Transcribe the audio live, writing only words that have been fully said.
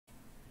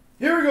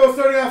Here we go,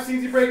 starting off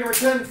CZ break number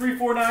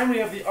 10349. We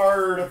have the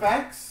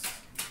Artifacts.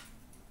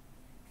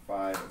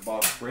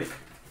 5-box break.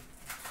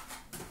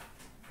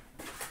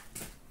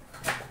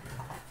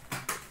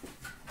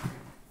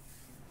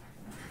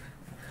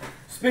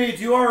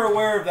 Spades, you are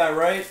aware of that,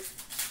 right?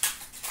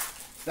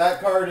 That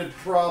card is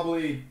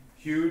probably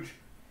huge.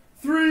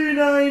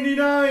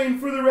 $3.99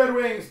 for the Red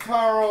Wings,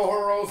 Taro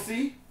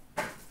Hirose.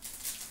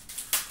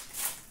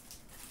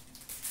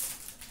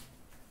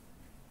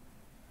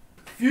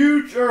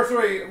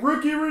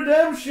 Rookie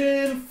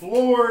Redemption,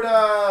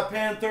 Florida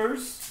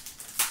Panthers.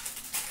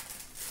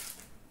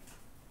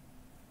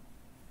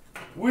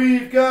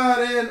 We've got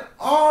an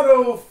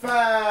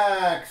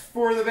Autofax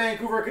for the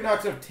Vancouver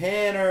Canucks of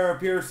Tanner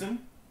Pearson.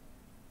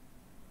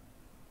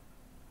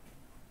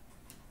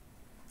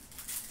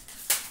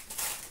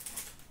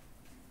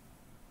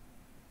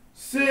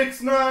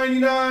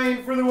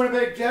 $6.99 for the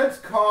Winnipeg Jets,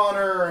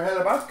 Connor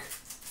Hellebuck.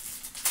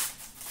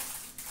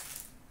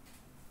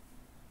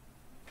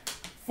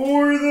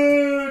 For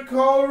the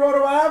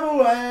Colorado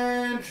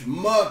Avalanche,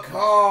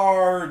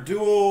 Makar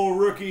dual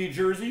rookie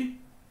jersey,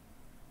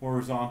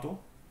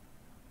 horizontal.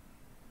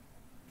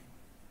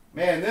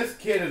 Man, this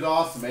kid is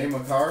awesome, eh,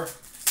 Makar?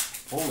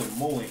 Holy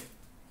moly.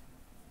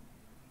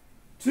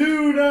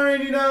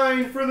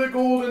 $2.99 for the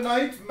Golden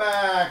Knights,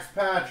 Max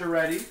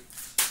Pacioretty.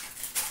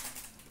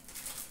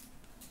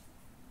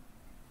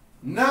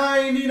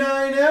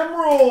 $99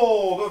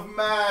 Emerald of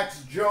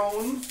Max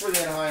Jones for the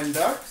Anaheim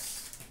Ducks.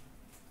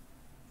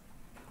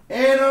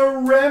 And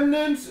a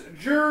Remnants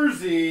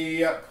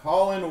jersey,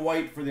 Colin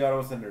White for the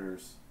Ottawa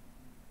Senators.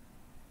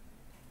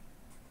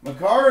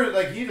 Makar,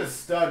 like, he's a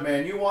stud,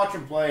 man. You watch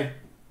him play.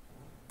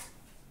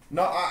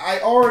 No, I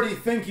already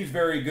think he's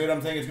very good.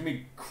 I'm saying it's going to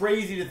be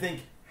crazy to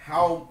think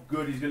how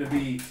good he's going to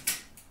be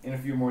in a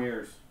few more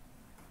years.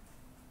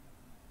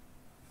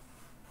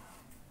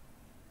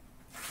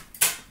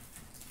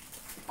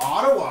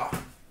 Ottawa.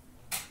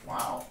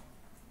 Wow.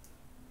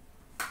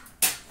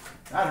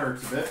 That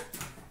hurts a bit.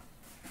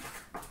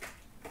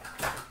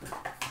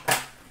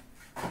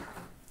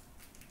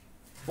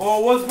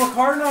 Well, was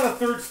Makar not a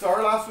third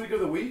star last week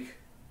of the week?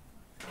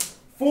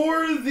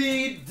 For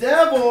the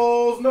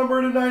Devils,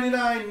 number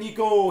 299,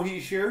 Nico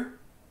Hischier.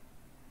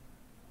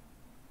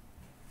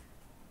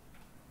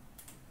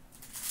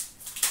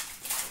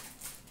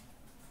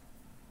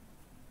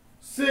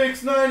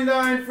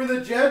 $6.99 for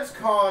the Jets,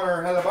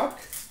 Connor Hellebuck.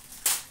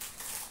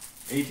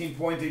 18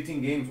 points,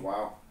 18 games,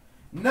 wow.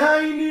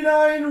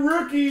 $99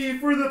 rookie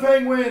for the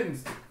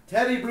Penguins,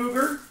 Teddy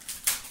Bluger.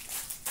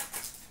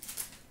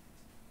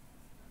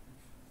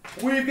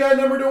 We've got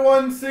number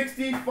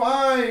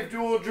 165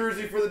 dual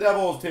jersey for the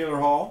Devils, Taylor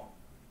Hall.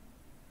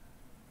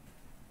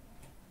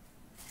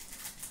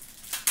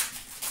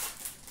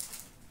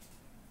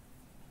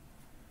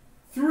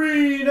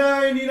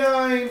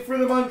 $3.99 for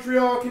the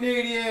Montreal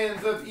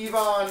Canadiens of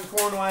Yvan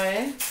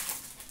Cournoyer.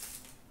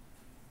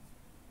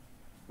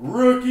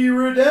 Rookie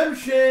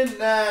Redemption,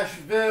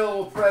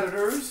 Nashville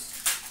Predators.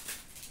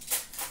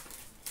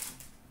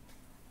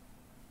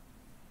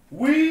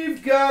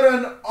 We've got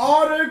an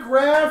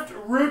autographed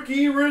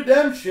Rookie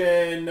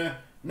Redemption,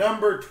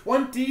 number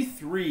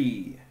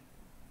 23.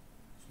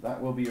 So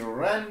that will be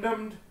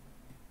randomed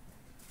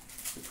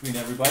between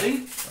everybody.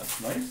 That's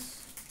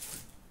nice.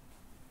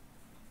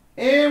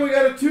 And we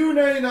got a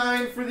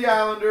 $2.99 for the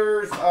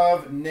Islanders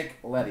of Nick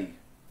Leddy.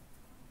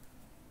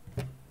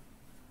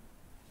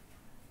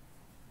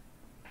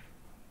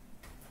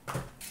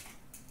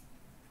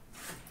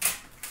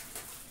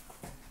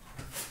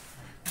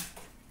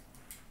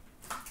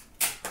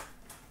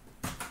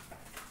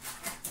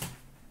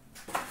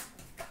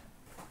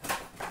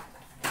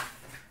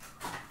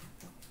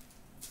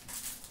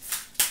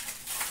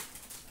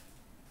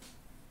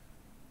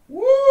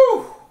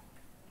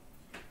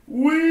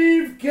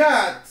 We've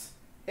got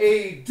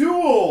a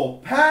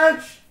dual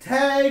patch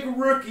tag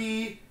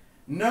rookie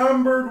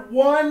numbered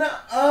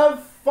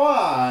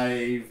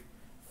 1/5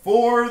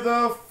 for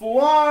the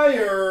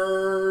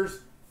Flyers,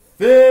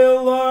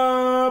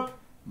 Philip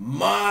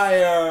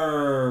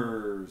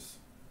Myers.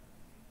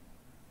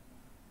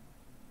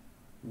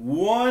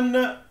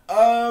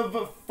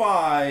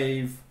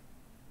 1/5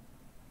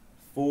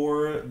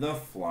 for the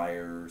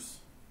Flyers.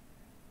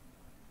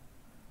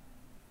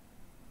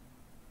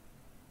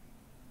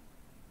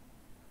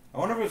 I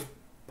wonder if it's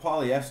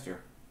polyester.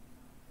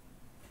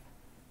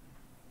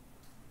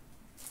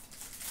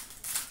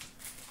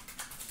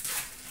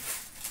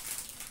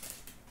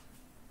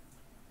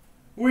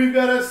 We've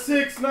got a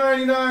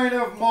 $6.99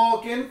 of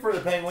Malkin for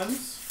the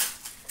Penguins.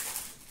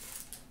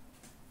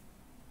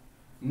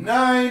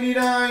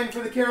 $99 for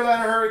the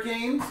Carolina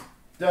Hurricanes,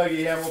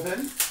 Dougie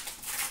Hamilton.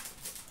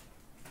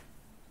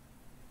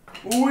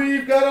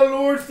 We've got a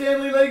Lord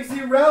Stanley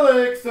Legacy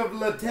Relics of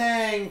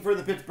Letang for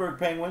the Pittsburgh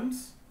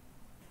Penguins.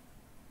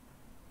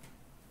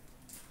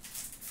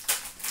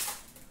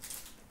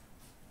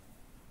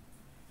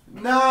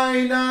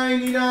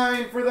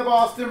 $9.99 for the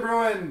Boston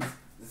Bruins,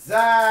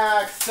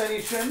 Zach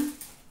Senyshyn.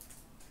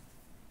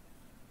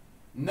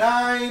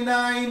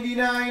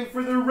 $9.99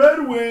 for the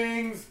Red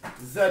Wings,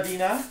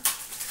 Zadina.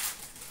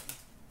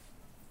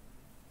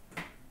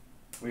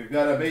 We've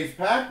got a base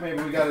pack.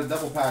 Maybe we got a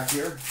double pack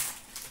here.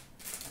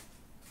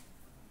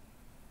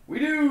 We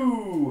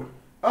do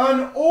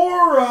an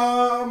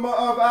Aurum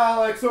of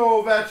Alex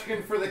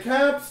Ovechkin for the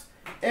Caps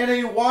and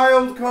a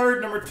wild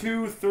card number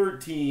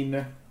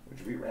 213,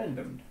 which will be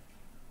randomed.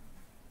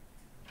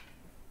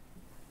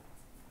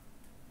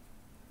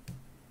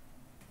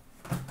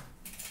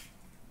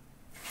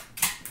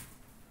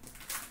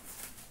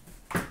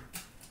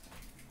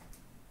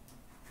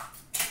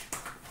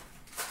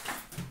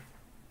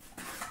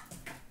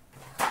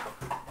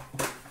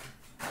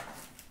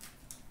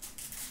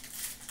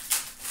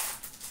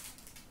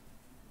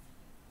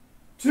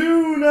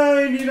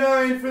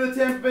 $2.99 for the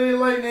Tampa Bay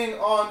Lightning,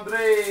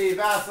 Andrei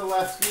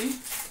Vasilevsky.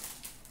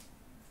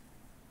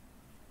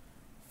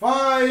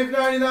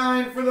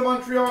 $5.99 for the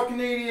Montreal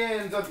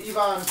Canadiens of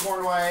Ivan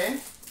Cornway.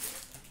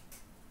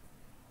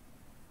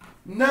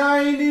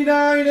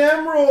 $99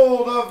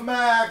 Emerald of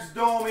Max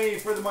Domi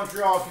for the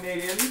Montreal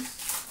Canadiens.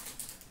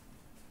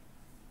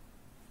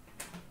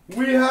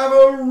 We have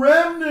a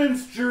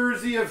Remnants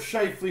jersey of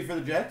Scheifele for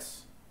the Jets.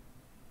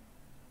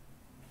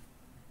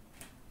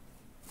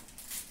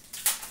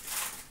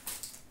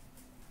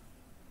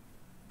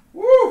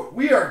 Woo!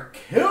 We are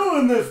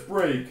killing this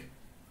break.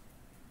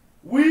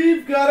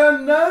 We've got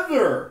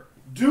another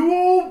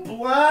dual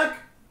black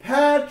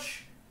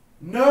patch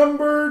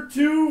number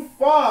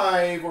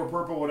 25, or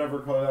purple, whatever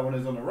color that one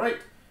is on the right,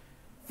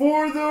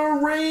 for the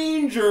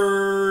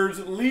Rangers,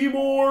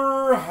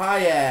 Libor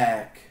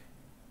Hayek.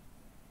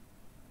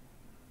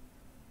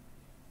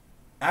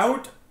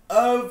 Out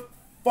of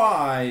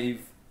 5,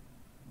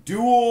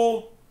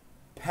 dual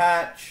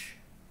patch.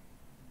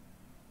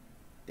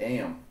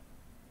 Damn.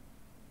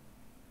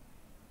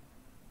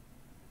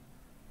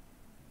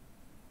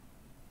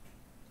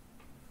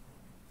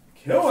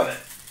 Killing it.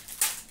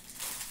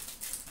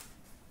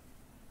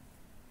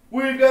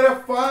 We've got a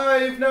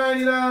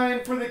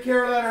 $5.99 for the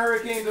Carolina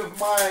Hurricanes of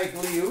Mike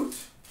Liut.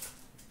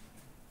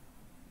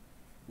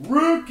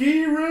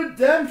 Rookie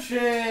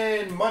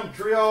Redemption,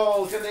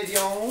 Montreal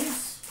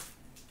Canadiens.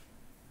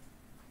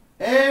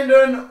 And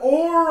an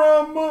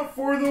Aurum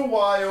for the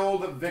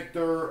Wild,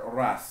 Victor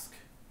Rask.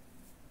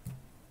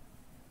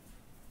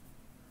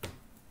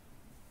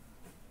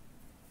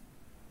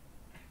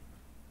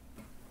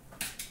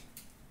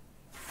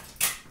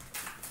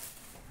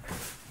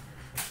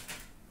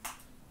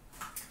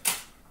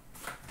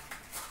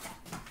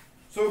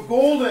 So,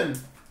 Golden,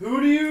 who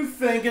do you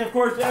think, and of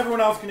course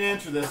everyone else can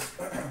answer this,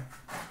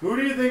 who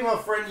do you think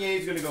Lafreniere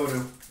is going to go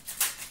to?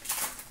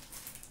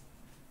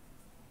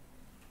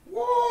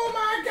 Oh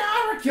my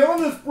God, we're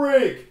killing this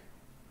break.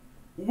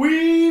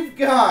 We've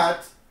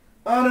got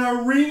an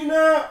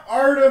Arena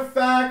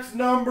Artifacts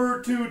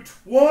number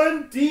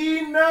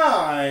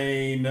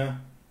 229,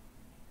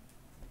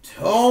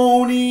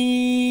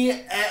 Tony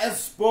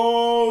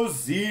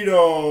Esposito.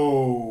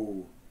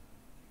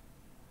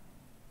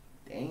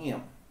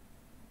 Damn.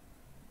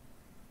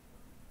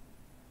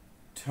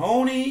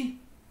 Tony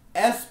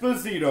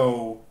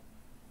Esposito,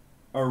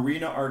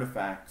 Arena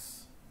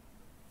Artifacts.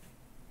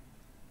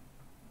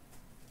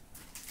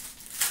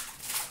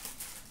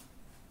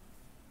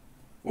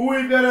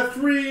 We've got a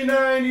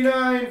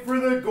 $3.99 for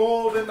the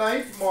Golden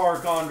Knights,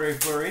 Marc-Andre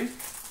Fleury.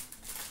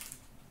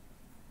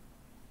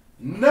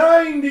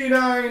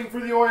 $99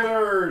 for the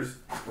Oilers,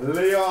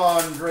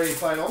 Leon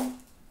Draisaitl.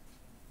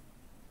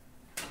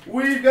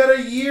 We've got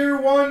a Year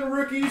 1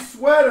 Rookie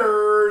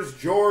Sweaters,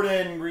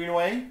 Jordan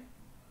Greenway.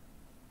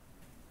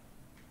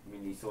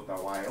 Minnesota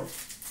Wild.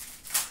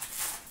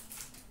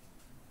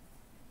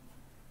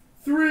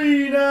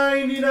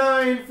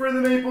 $3.99 for the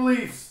Maple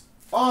Leafs,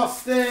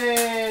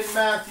 Austin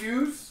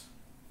Matthews.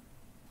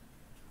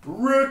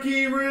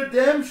 Rookie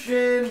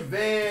Redemption,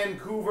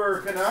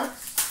 Vancouver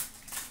Canucks.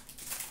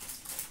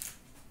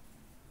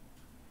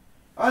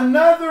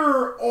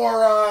 Another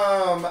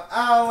Aurum,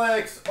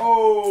 Alex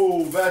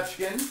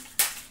Ovechkin.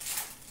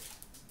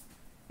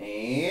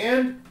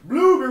 And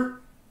Blueger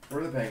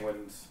for the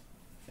Penguins.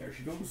 There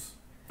she goes.